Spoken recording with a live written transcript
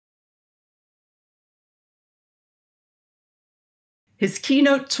His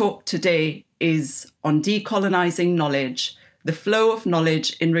keynote talk today is on decolonizing knowledge, the flow of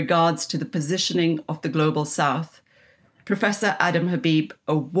knowledge in regards to the positioning of the Global South. Professor Adam Habib,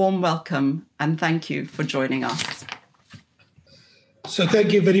 a warm welcome and thank you for joining us. So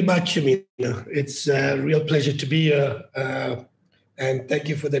thank you very much, Amina. It's a real pleasure to be here. And thank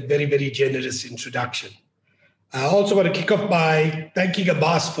you for that very, very generous introduction. I also want to kick off by thanking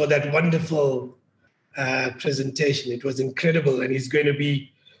Abbas for that wonderful presentation. It was incredible, and he's going to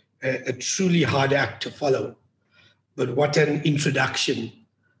be a truly hard act to follow. But what an introduction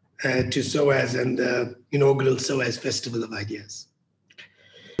to SOAS and the inaugural SOAS Festival of Ideas.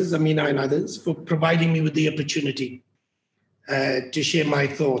 Amina and others for providing me with the opportunity to share my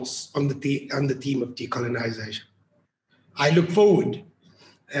thoughts on the theme of decolonization. I look forward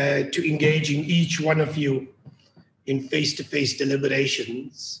to engaging each one of you in face-to-face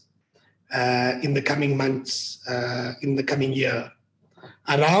deliberations in the coming months, in the coming year,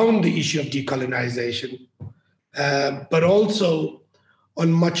 around the issue of decolonization, but also on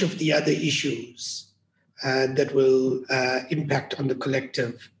much of the other issues that will impact on the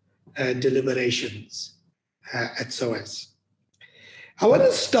collective deliberations at SOAS. I want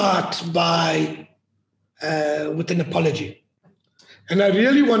to start with an apology. And I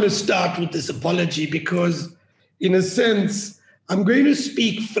really want to start with this apology because, in a sense, I'm going to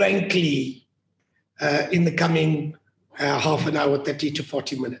speak frankly in the coming half an hour, 30 to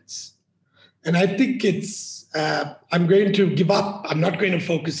 40 minutes. And I think I'm going to give up. I'm not going to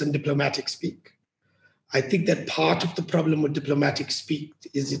focus on diplomatic speak. I think that part of the problem with diplomatic speak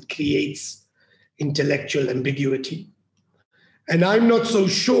is it creates intellectual ambiguity. And I'm not so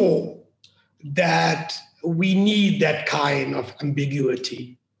sure that we need that kind of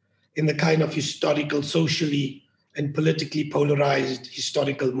ambiguity in the kind of historical, socially, and politically polarized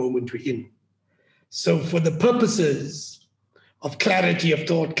historical moment we're in. So for the purposes of clarity of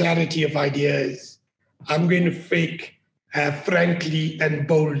thought, clarity of ideas, I'm going to speak frankly and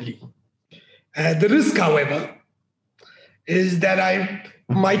boldly. The risk, however, is that I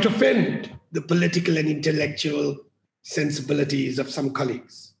might offend the political and intellectual sensibilities of some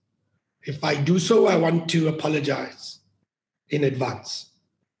colleagues. If I do so, I want to apologize in advance.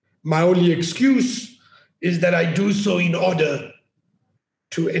 My only excuse is that I do so in order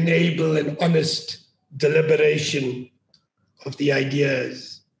to enable an honest deliberation of the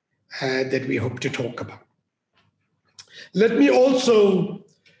ideas that we hope to talk about. Let me also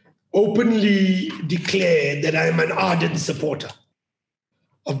openly declare that I am an ardent supporter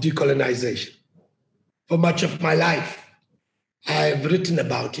of decolonization. For much of my life, I have written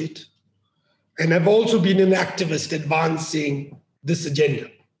about it, and I've also been an activist advancing this agenda.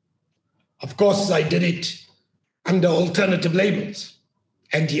 Of course, I did it under alternative labels: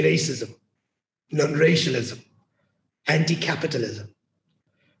 anti-racism, non-racialism, anti-capitalism,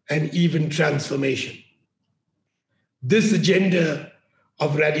 and even transformation. This agenda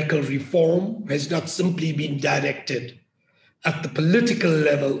of radical reform has not simply been directed at the political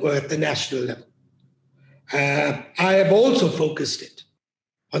level or at the national level. I have also focused it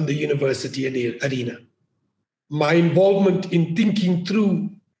on the university arena. My involvement in thinking through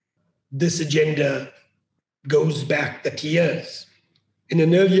this agenda goes back 30 years. In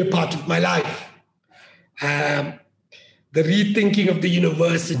an earlier part of my life, the rethinking of the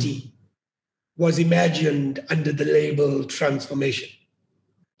university was imagined under the label transformation.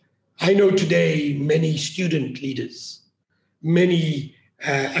 I know today many student leaders, many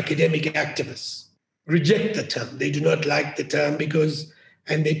academic activists reject the term. They do not like the term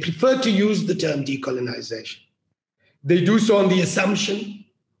and they prefer to use the term decolonization. They do so on the assumption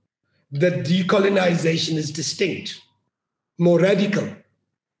that decolonization is distinct, more radical,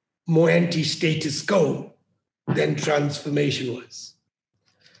 more anti-status quo than transformation was.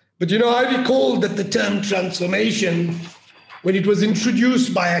 But I recall that the term transformation, when it was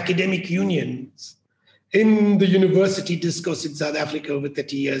introduced by academic unions in the university discourse in South Africa over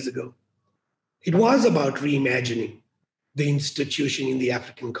 30 years ago, it was about reimagining the institution in the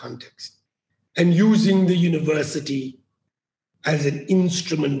African context and using the university as an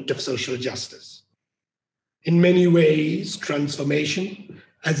instrument of social justice. In many ways, transformation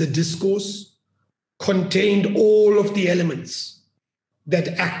as a discourse contained all of the elements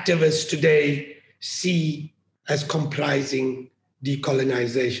that activists today see as comprising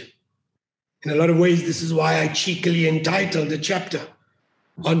decolonization. In a lot of ways, this is why I cheekily entitled a chapter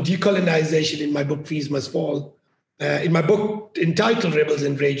on decolonization in my book, Fees Must Fall, in my book entitled Rebels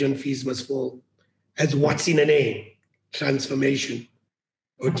and Rage on Fees Must Fall, as what's in a name, transformation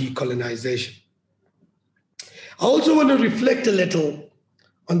or decolonization. I also want to reflect a little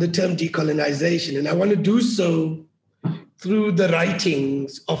on the term decolonization, and I want to do so through the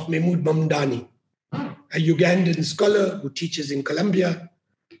writings of Mahmoud Mamdani, a Ugandan scholar who teaches in Columbia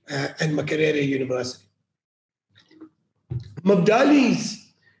and Makerere University.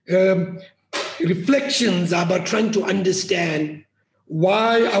 Mamdani's reflections are about trying to understand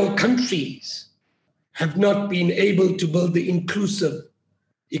why our countries have not been able to build the inclusive,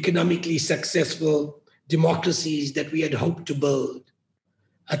 economically successful democracies that we had hoped to build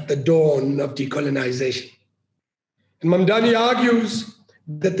at the dawn of decolonization. And Mamdani argues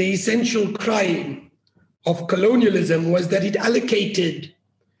that the essential crime of colonialism was that it allocated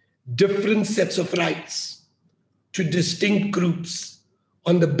different sets of rights to distinct groups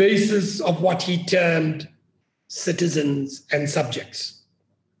on the basis of what he termed citizens and subjects.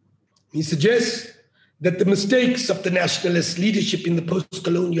 He suggests that the mistakes of the nationalist leadership in the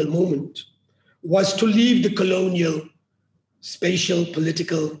post-colonial moment was to leave the colonial spatial,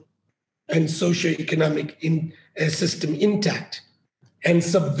 political, and socio-economic system intact and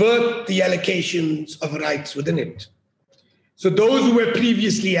subvert the allocations of rights within it. So those who were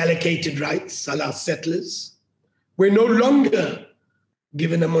previously allocated rights, a la settlers, were no longer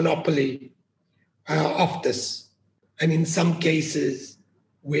given a monopoly of this, and in some cases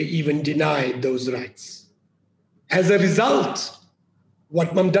were even denied those rights. As a result,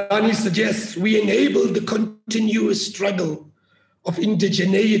 what Mamdani suggests, we enable the continuous struggle of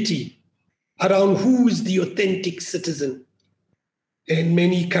indigeneity around who is the authentic citizen in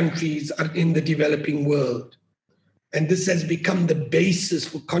many countries in the developing world. And this has become the basis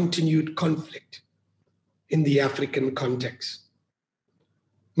for continued conflict in the African context.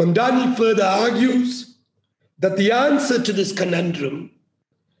 Mamdani further argues that the answer to this conundrum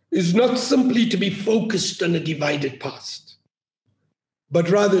is not simply to be focused on a divided past, but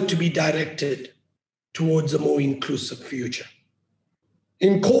rather to be directed towards a more inclusive future,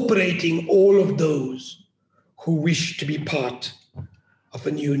 incorporating all of those who wish to be part of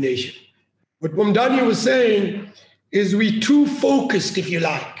a new nation. What Mamdani was saying is we too focused, if you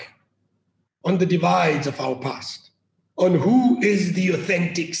like, on the divides of our past, on who is the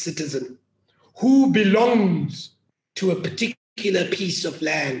authentic citizen, who belongs to a particular piece of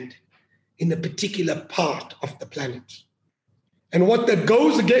land in a particular part of the planet. And what that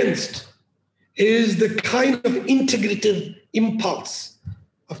goes against is the kind of integrative impulse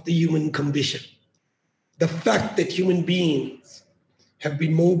of the human condition. The fact that human beings have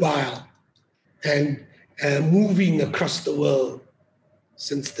been mobile and moving across the world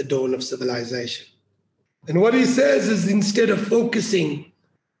since the dawn of civilization. And what he says is, instead of focusing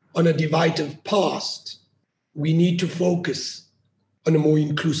on a divided past, we need to focus on a more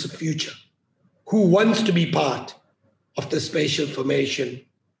inclusive future. Who wants to be part of the spatial formation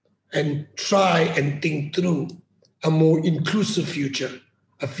and try and think through a more inclusive future,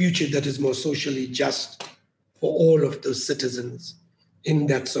 a future that is more socially just for all of those citizens in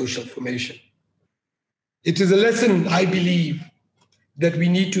that social formation. It is a lesson, I believe, that we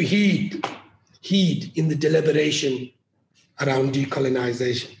need to heed in the deliberation around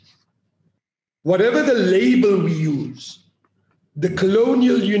decolonization. Whatever the label we use, the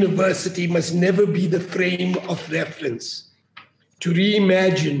colonial university must never be the frame of reference to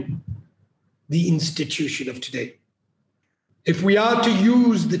reimagine the institution of today. If we are to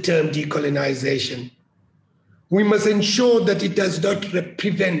use the term decolonization, we must ensure that it does not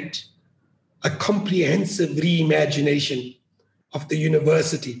prevent a comprehensive reimagination of the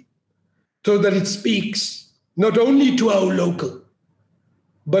university, so that it speaks not only to our local,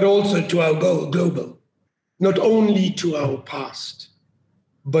 but also to our global, not only to our past,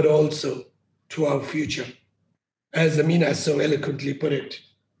 but also to our future, as Amina so eloquently put it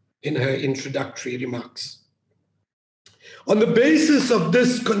in her introductory remarks. On the basis of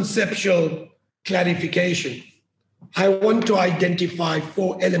this conceptual clarification, I want to identify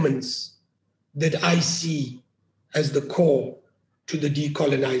 4 elements that I see as the core to the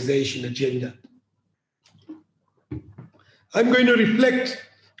decolonization agenda. I'm going to reflect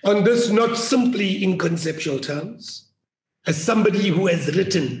on this not simply in conceptual terms, as somebody who has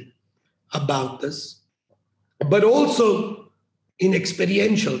written about this, but also in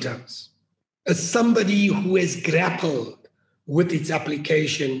experiential terms, as somebody who has grappled with its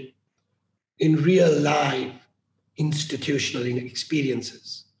application in real life institutional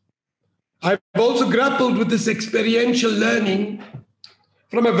experiences. I've also grappled with this experiential learning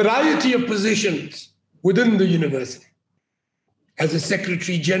from a variety of positions within the university. As a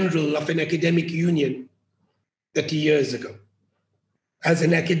Secretary General of an academic union 30 years ago, as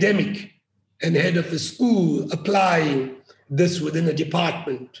an academic and head of a school applying this within a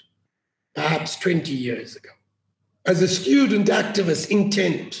department perhaps 20 years ago, as a student activist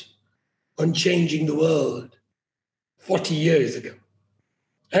intent on changing the world 40 years ago.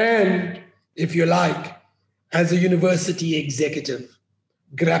 And, if you like, as a university executive,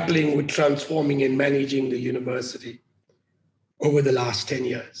 grappling with transforming and managing the university over the last 10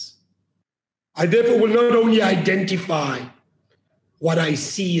 years. I therefore will not only identify what I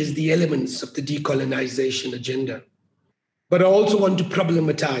see as the elements of the decolonization agenda, but I also want to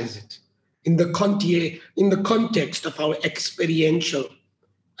problematize it in the context of our experiential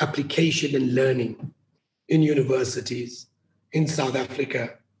application and learning in universities in South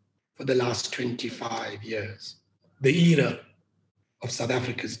Africa for the last 25 years, the era of South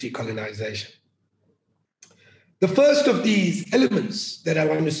Africa's decolonization. The first of these elements that I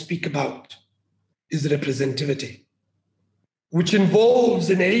want to speak about is representativity, which involves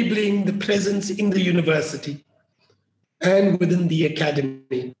enabling the presence in the university and within the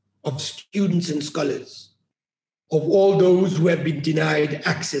academy of students and scholars, of all those who have been denied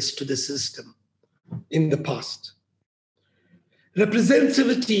access to the system in the past.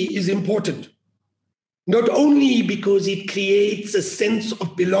 Representativity is important, not only because it creates a sense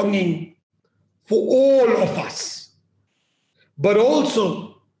of belonging for all of us, but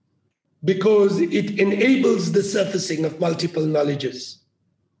also because it enables the surfacing of multiple knowledges,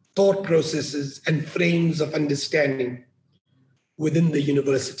 thought processes, and frames of understanding within the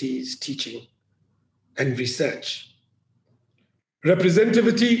university's teaching and research.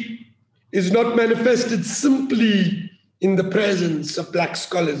 Representativity is not manifested simply in the presence of Black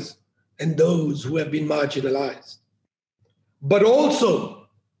scholars and those who have been marginalized, but also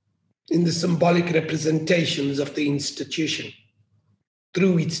in the symbolic representations of the institution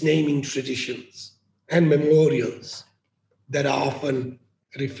through its naming traditions and memorials that are often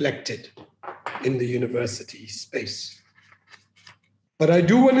reflected in the university space. But I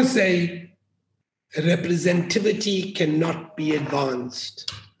do want to say representativity cannot be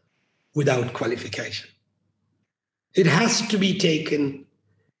advanced without qualification. It has to be taken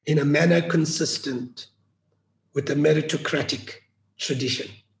in a manner consistent with the meritocratic tradition.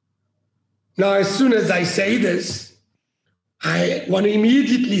 Now, as soon as I say this, I want to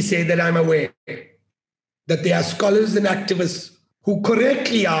immediately say that I'm aware that there are scholars and activists who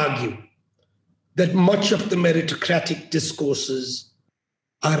correctly argue that much of the meritocratic discourses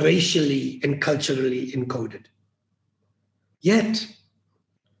are racially and culturally encoded. Yet,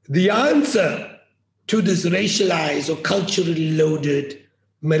 the answer to this racialized or culturally loaded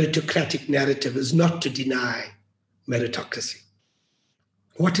meritocratic narrative is not to deny meritocracy.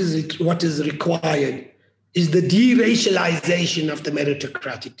 What is required is the deracialization of the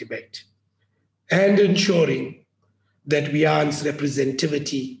meritocratic debate and ensuring that we harness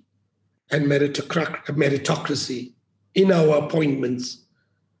representativity and meritocracy in our appointments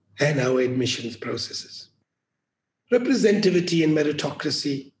and our admissions processes. Representativity and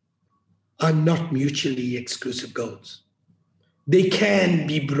meritocracy are not mutually exclusive goals. They can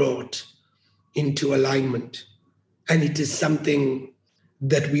be brought into alignment, and it is something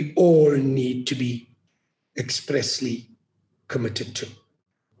that we all need to be expressly committed to.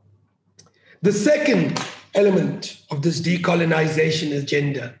 The second element of this decolonization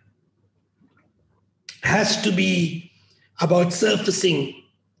agenda has to be about surfacing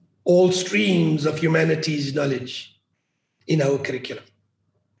all streams of humanities knowledge in our curriculum.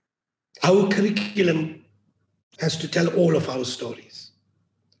 Our curriculum has to tell all of our stories.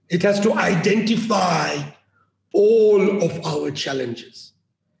 It has to identify all of our challenges,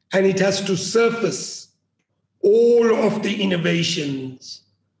 and it has to surface all of the innovations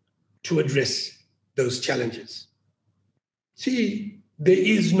to address those challenges. See, there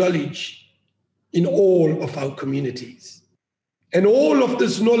is knowledge in all of our communities, and all of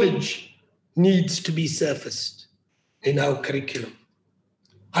this knowledge needs to be surfaced in our curriculum.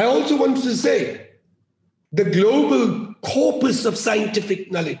 I also want to say the global corpus of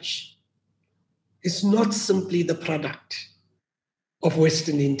scientific knowledge is not simply the product of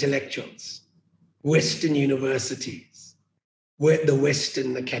Western intellectuals, Western universities, the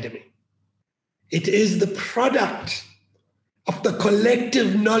Western academy. It is the product of the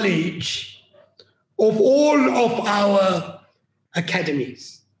collective knowledge of all of our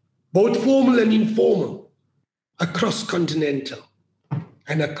academies, both formal and informal, across continental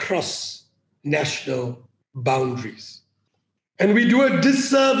and across national boundaries. And we do a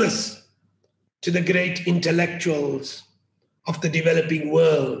disservice to the great intellectuals of the developing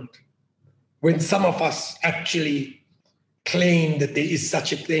world when some of us actually claim that there is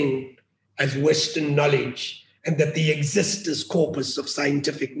such a thing as Western knowledge and that the existence corpus of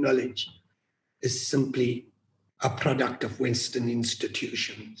scientific knowledge is simply a product of Western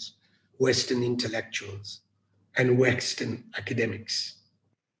institutions, Western intellectuals, and Western academics.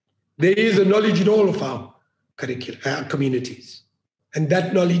 There is a knowledge in all of our communities. And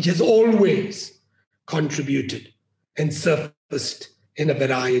that knowledge has always contributed and surfaced in a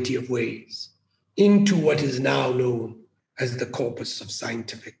variety of ways into what is now known as the corpus of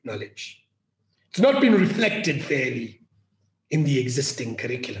scientific knowledge. It's not been reflected fairly in the existing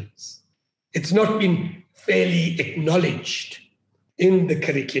curriculums. It's not been fairly acknowledged in the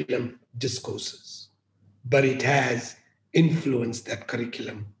curriculum discourses, but it has influenced that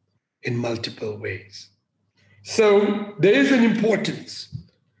curriculum in multiple ways. So there is an importance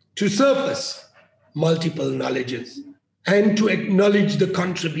to surface multiple knowledges and to acknowledge the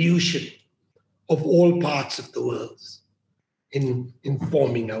contribution of all parts of the world in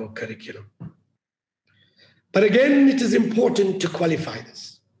informing our curriculum. But again, it is important to qualify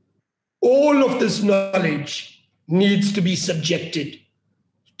this. All of this knowledge needs to be subjected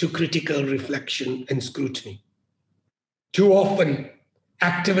to critical reflection and scrutiny. Too often,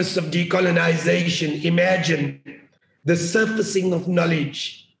 activists of decolonization imagine the surfacing of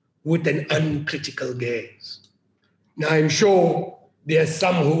knowledge with an uncritical gaze. Now, I'm sure there are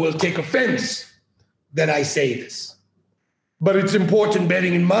some who will take offense that I say this, but it's important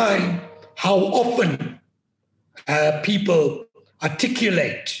bearing in mind how often people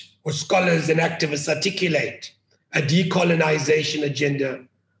articulate, or scholars and activists articulate, a decolonization agenda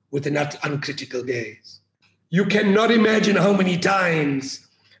with an uncritical gaze. You cannot imagine how many times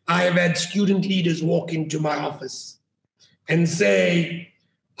I have had student leaders walk into my office and say,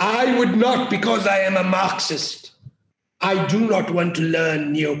 I would not, because I am a Marxist, I do not want to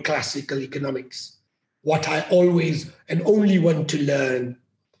learn neoclassical economics. What I always and only want to learn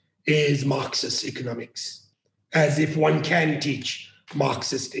is Marxist economics, as if one can teach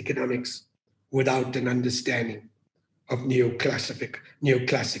Marxist economics without an understanding of neoclassical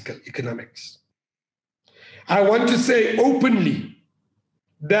economics. I want to say openly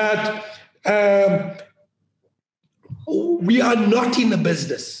that we are not in the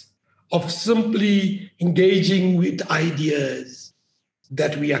business of simply engaging with ideas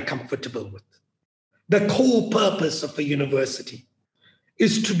that we are comfortable with. The core purpose of a university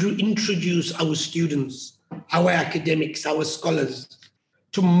is to introduce our students, our academics, our scholars,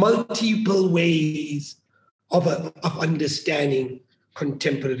 to multiple ways of understanding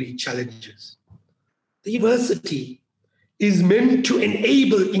contemporary challenges. The university is meant to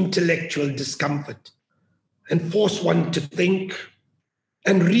enable intellectual discomfort and force one to think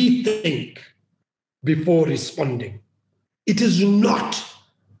and rethink before responding. It is not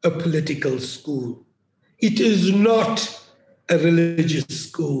a political school. It is not a religious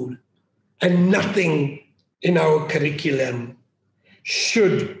school, and nothing in our curriculum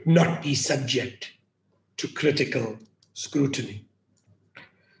should not be subject to critical scrutiny.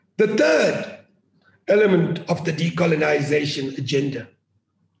 The third element of the decolonization agenda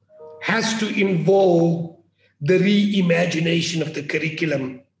has to involve the reimagination of the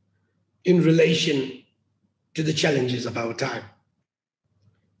curriculum in relation to the challenges of our time.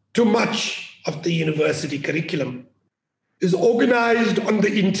 Too much of the university curriculum is organized on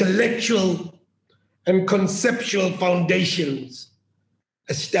the intellectual and conceptual foundations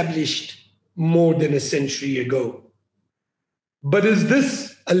established more than a century ago. But is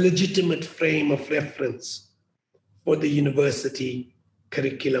this a legitimate frame of reference for the university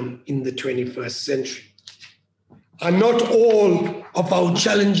curriculum in the 21st century? Are not all of our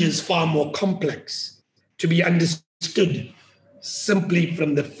challenges far more complex to be understood simply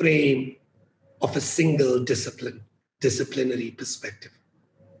from the frame of a single disciplinary perspective?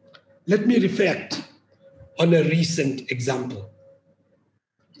 Let me reflect on a recent example.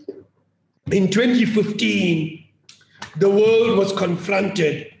 In 2015, the world was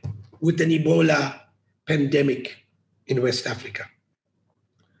confronted with an Ebola pandemic in West Africa.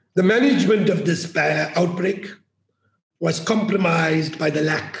 The management of this outbreak was compromised by the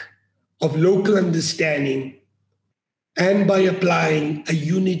lack of local understanding and by applying a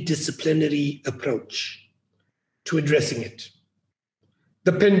unidisciplinary approach to addressing it.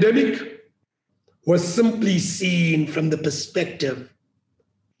 The pandemic was simply seen from the perspective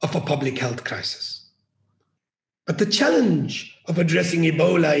of a public health crisis. But the challenge of addressing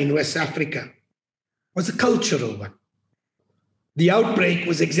Ebola in West Africa was a cultural one. The outbreak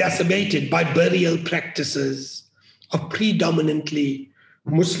was exacerbated by burial practices of predominantly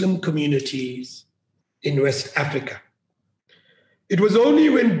Muslim communities in West Africa. It was only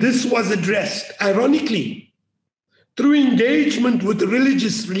when this was addressed, ironically, through engagement with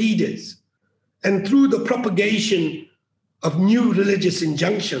religious leaders and through the propagation of new religious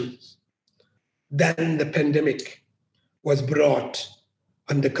injunctions, then the pandemic was brought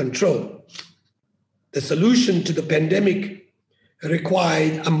under control. The solution to the pandemic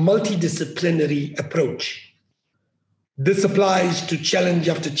required a multidisciplinary approach This applies to challenge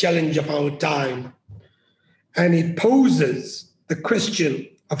after challenge of our time, and it poses the question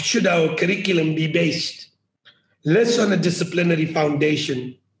of should our curriculum be based less on a disciplinary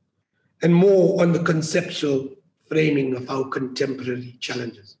foundation and more on the conceptual framing of our contemporary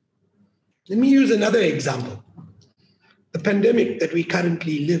challenges. Let me use another example, the pandemic that we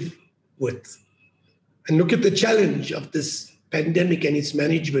currently live with, and look at the challenge of this pandemic and its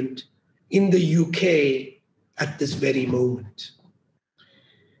management in the UK at this very moment.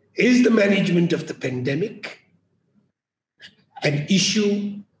 Is the management of the pandemic an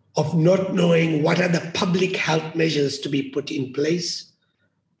issue of not knowing what are the public health measures to be put in place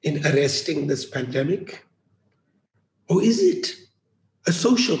in arresting this pandemic? Or is it a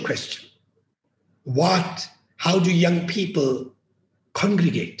social question? How do young people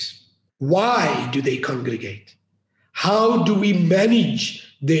congregate? Why do they congregate? How do we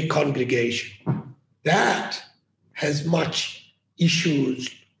manage their congregation? That has as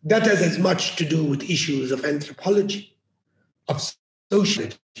much to do with issues of anthropology, of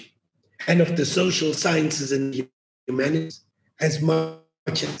sociology, and of the social sciences and humanities, as much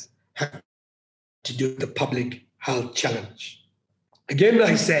as have to do with the public health challenge. Again,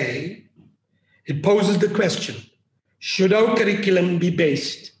 I say, it poses the question, should our curriculum be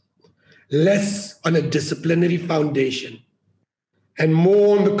based less on a disciplinary foundation and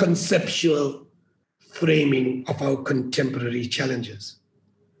more on the conceptual framing of our contemporary challenges?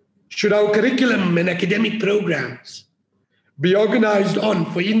 Should our curriculum and academic programs be organized on,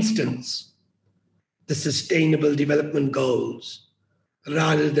 for instance, the Sustainable Development Goals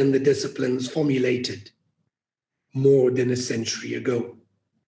rather than the disciplines formulated more than a century ago?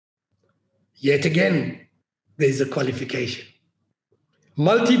 Yet again, there's a qualification.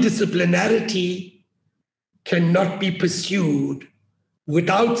 Multidisciplinarity cannot be pursued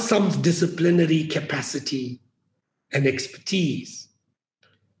without some disciplinary capacity and expertise.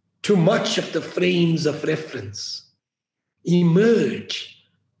 Too much of the frames of reference emerge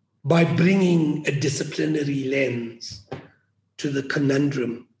by bringing a disciplinary lens to the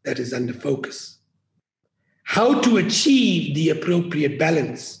conundrum that is under focus. How to achieve the appropriate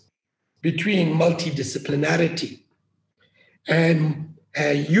balance between multidisciplinarity and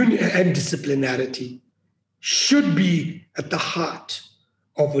disciplinarity should be at the heart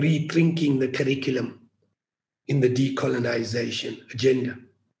of rethinking the curriculum in the decolonization agenda.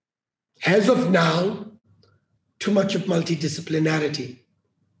 As of now, too much of multidisciplinarity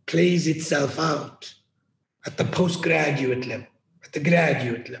plays itself out at the postgraduate level, at the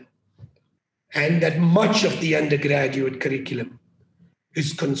graduate level, and that much of the undergraduate curriculum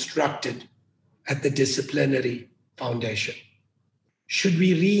is constructed at the disciplinary foundation. Should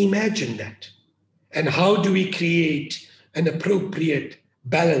we reimagine that? And how do we create an appropriate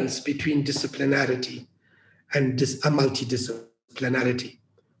balance between disciplinarity and multidisciplinarity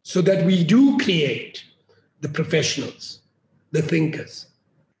so that we do create the professionals, the thinkers,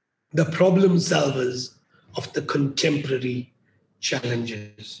 the problem solvers of the contemporary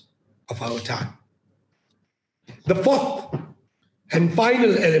challenges of our time? The fourth and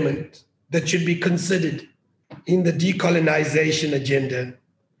final element that should be considered in the decolonization agenda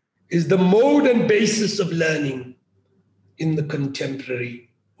is the mode and basis of learning in the contemporary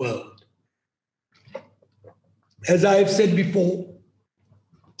world. As I have said before,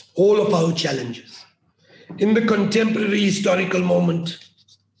 all of our challenges in the contemporary historical moment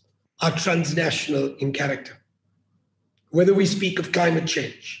are transnational in character. Whether we speak of climate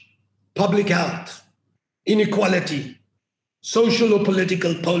change, public health, inequality, social or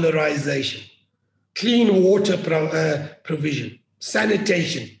political polarization, clean water provision,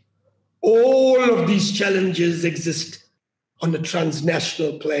 sanitation, all of these challenges exist on a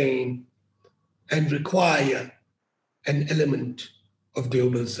transnational plane and require an element of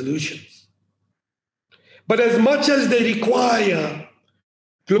global solutions. But as much as they require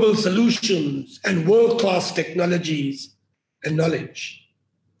global solutions and world-class technologies and knowledge,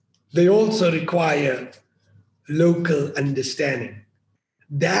 they also require local understanding.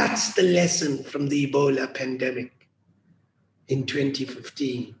 That's the lesson from the Ebola pandemic in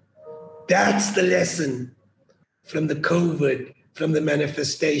 2015. That's the lesson from the COVID, from the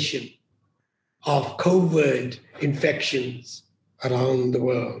manifestation of COVID infections around the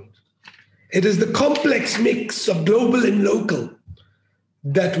world. It is the complex mix of global and local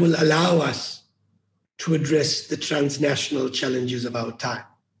that will allow us to address the transnational challenges of our time.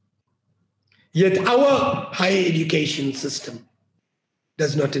 Yet our higher education system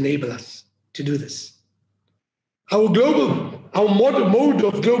does not enable us to do this. Our mode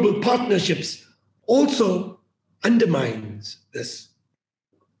of global partnerships also undermines this.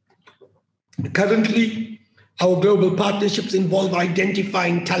 Currently, Our global partnerships involve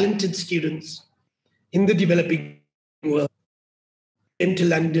identifying talented students in the developing world into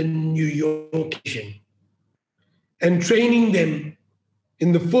London, New York, and training them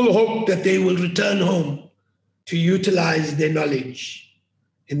in the full hope that they will return home to utilize their knowledge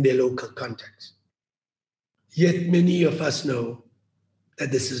in their local context. Yet many of us know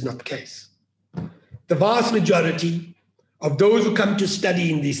that this is not the case. The vast majority of those who come to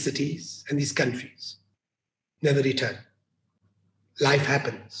study in these cities and these countries never return. Life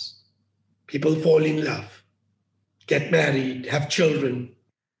happens. People fall in love, get married, have children,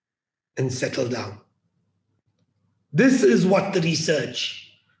 and settle down. This is what the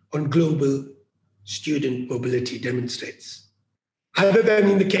research on global student mobility demonstrates. Other than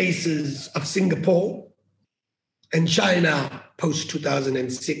in the cases of Singapore and China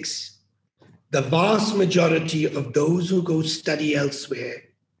post-2006, the vast majority of those who go study elsewhere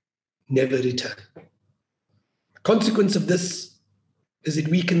never return. The consequence of this is it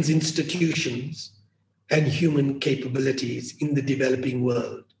weakens institutions and human capabilities in the developing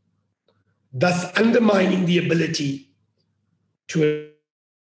world, thus undermining the ability to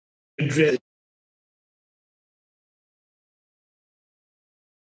address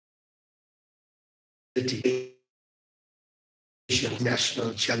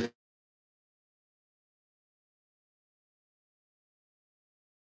national challenges.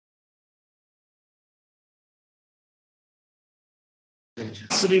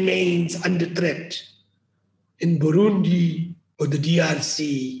 Remains under threat in Burundi or the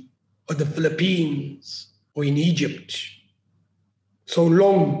DRC or the Philippines or in Egypt. So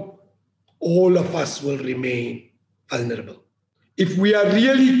long, all of us will remain vulnerable. If we are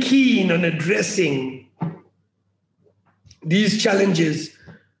really keen on addressing these challenges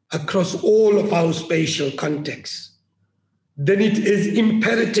across all of our spatial contexts, then it is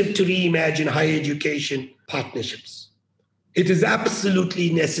imperative to reimagine higher education partnerships. It is absolutely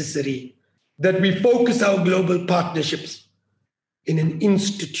necessary that we focus our global partnerships in an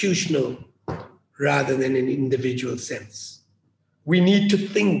institutional rather than an individual sense. We need to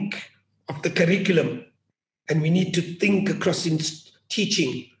think of the curriculum, and we need to think across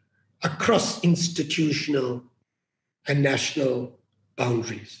teaching across institutional and national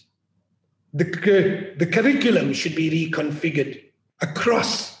boundaries. The curriculum should be reconfigured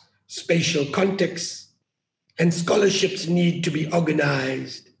across spatial contexts, and scholarships need to be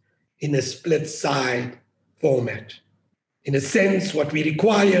organized in a split-side format. In a sense, what we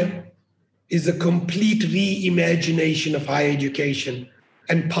require is a complete reimagination of higher education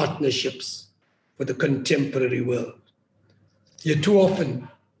and partnerships for the contemporary world. Yet too often,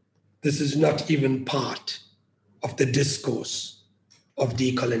 this is not even part of the discourse of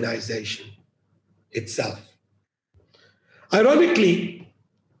decolonization itself. Ironically,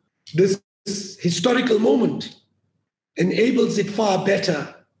 this historical moment enables it far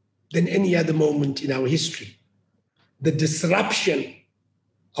better than any other moment in our history. The disruption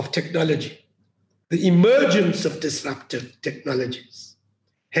of technology, the emergence of disruptive technologies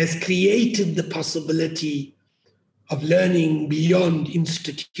has created the possibility of learning beyond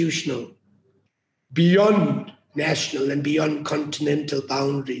institutional, beyond national, and beyond continental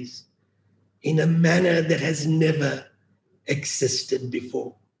boundaries in a manner that has never existed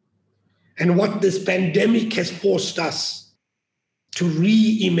before. And what this pandemic has forced us to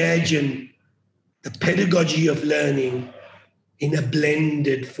reimagine the pedagogy of learning in a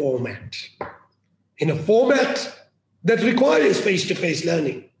blended format, in a format that requires face-to-face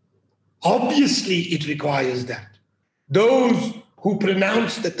learning. Obviously, it requires that. Those who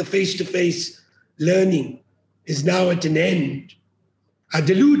pronounce that the face-to-face learning is now at an end are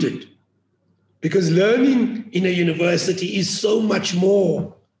deluded, because learning in a university is so much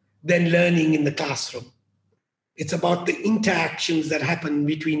more than learning in the classroom. It's about the interactions that happen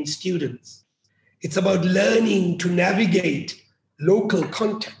between students. It's about learning to navigate local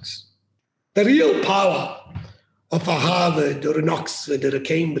context. The real power of a Harvard or an Oxford or a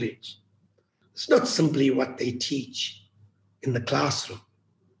Cambridge is not simply what they teach in the classroom.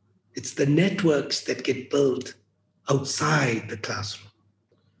 It's the networks that get built outside the classroom,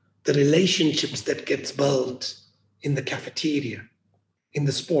 the relationships that gets built in the cafeteria, in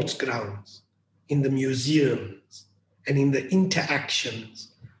the sports grounds, in the museums, and in the interactions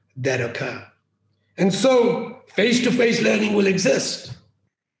that occur. And so face-to-face learning will exist.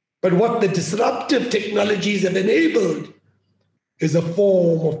 But what the disruptive technologies have enabled is a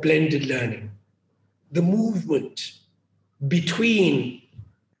form of blended learning. The movement between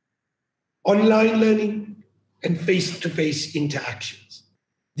online learning and face-to-face interactions.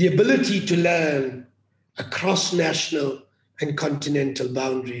 The ability to learn across national and continental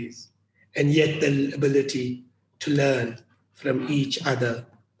boundaries, and yet the ability to learn from each other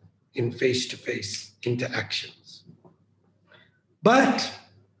in face-to-face interactions. But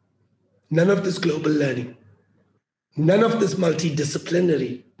none of this global learning, none of this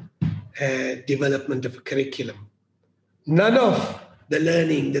multidisciplinary development of a curriculum, none of the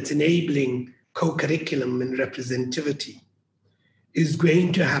learning that's enabling co-curriculum and representativity is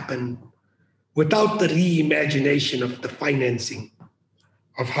going to happen without the reimagination of the financing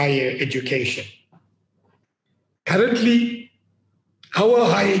of higher education. Currently, our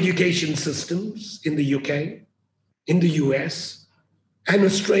higher education systems in the UK, in the US, and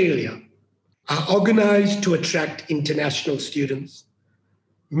Australia are organized to attract international students,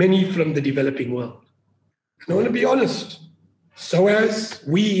 many from the developing world. And I want to be honest, SOAS,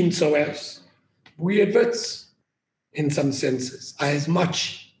 we in SOAS, we at WITS, in some senses, are as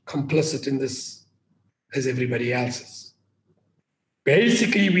much complicit in this as everybody else is.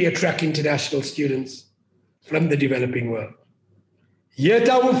 Basically, we attract international students from the developing world. Yet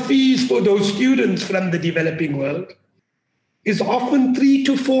our fees for those students from the developing world is often 3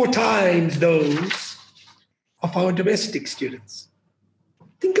 to 4 times those of our domestic students.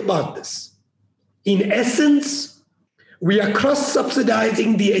 Think about this. In essence, we are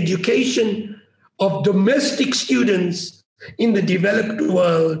cross-subsidizing the education of domestic students in the developed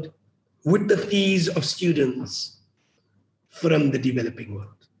world with the fees of students from the developing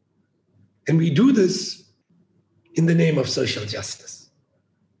world. And we do this in the name of social justice.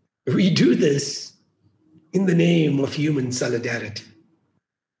 We do this in the name of human solidarity.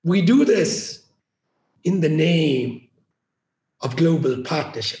 We do this in the name of global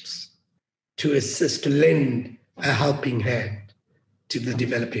partnerships to assist, to lend a helping hand to the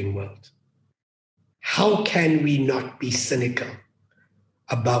developing world. How can we not be cynical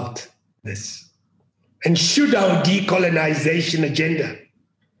about this? And should our decolonization agenda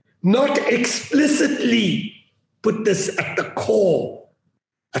not explicitly put this at the core,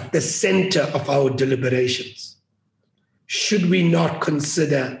 at the center of our deliberations? Should we not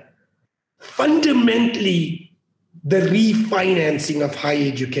consider fundamentally the refinancing of higher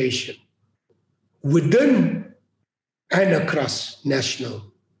education within and across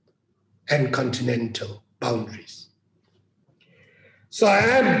national and continental boundaries? So I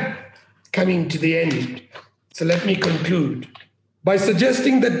am coming to the end. So let me conclude by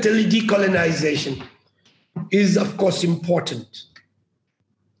suggesting that decolonization is, of course, important.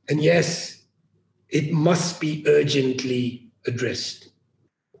 And yes, it must be urgently addressed.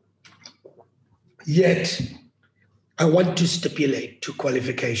 Yet, I want to stipulate 2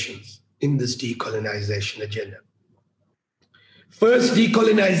 qualifications in this decolonization agenda. First,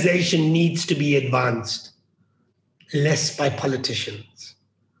 decolonization needs to be advanced less by politicians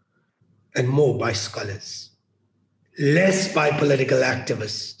and more by scholars, less by political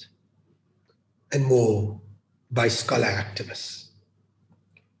activists and more by scholar activists.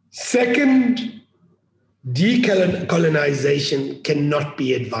 Second, decolonization cannot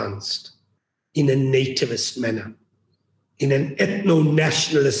be advanced in a nativist manner, in an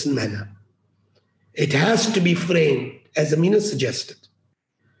ethno-nationalist manner. It has to be framed, as Amina suggested,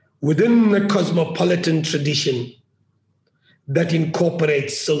 within the cosmopolitan tradition that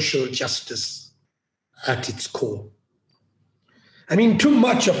incorporates social justice at its core. I mean, too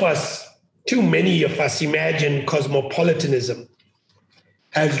many of us imagine cosmopolitanism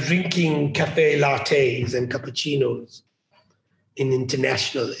as drinking cafe lattes and cappuccinos in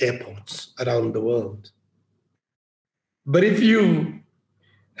international airports around the world. But if you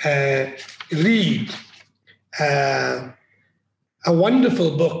read a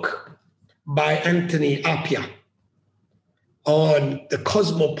wonderful book by Anthony Appiah on the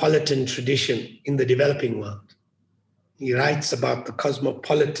cosmopolitan tradition in the developing world, he writes about the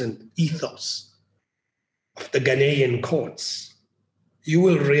cosmopolitan ethos of the Ghanaian courts. You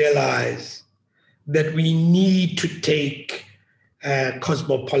will realize that we need to take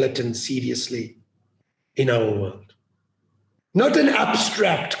cosmopolitan seriously in our world. Not an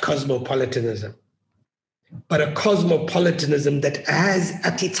abstract cosmopolitanism, but a cosmopolitanism that has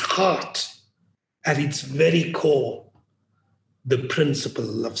at its heart, at its very core, the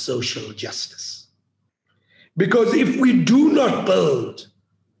principle of social justice. Because if we do not build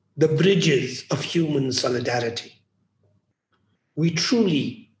the bridges of human solidarity, we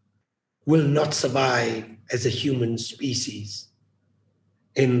truly will not survive as a human species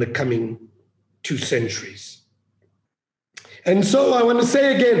in the coming 2 centuries. And so I want to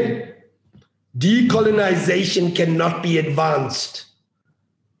say again, decolonization cannot be advanced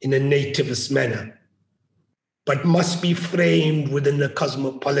in a nativist manner, but must be framed within a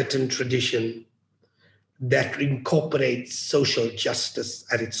cosmopolitan tradition that incorporates social justice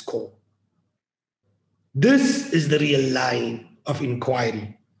at its core. This is the real line of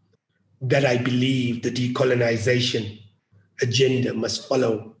inquiry that I believe the decolonization agenda must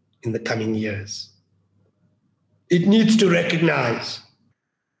follow in the coming years. It needs to recognize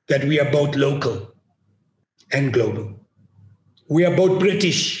that we are both local and global. We are both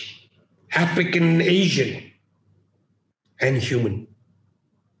British, African, Asian, and human.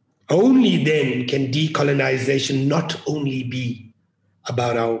 Only then can decolonization not only be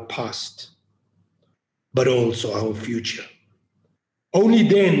about our past, but also our future. Only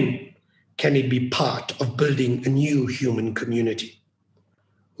then can it be part of building a new human community,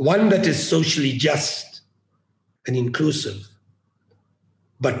 one that is socially just and inclusive,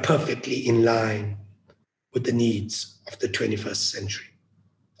 but perfectly in line with the needs of the 21st century.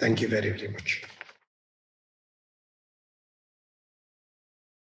 Thank you very, very much.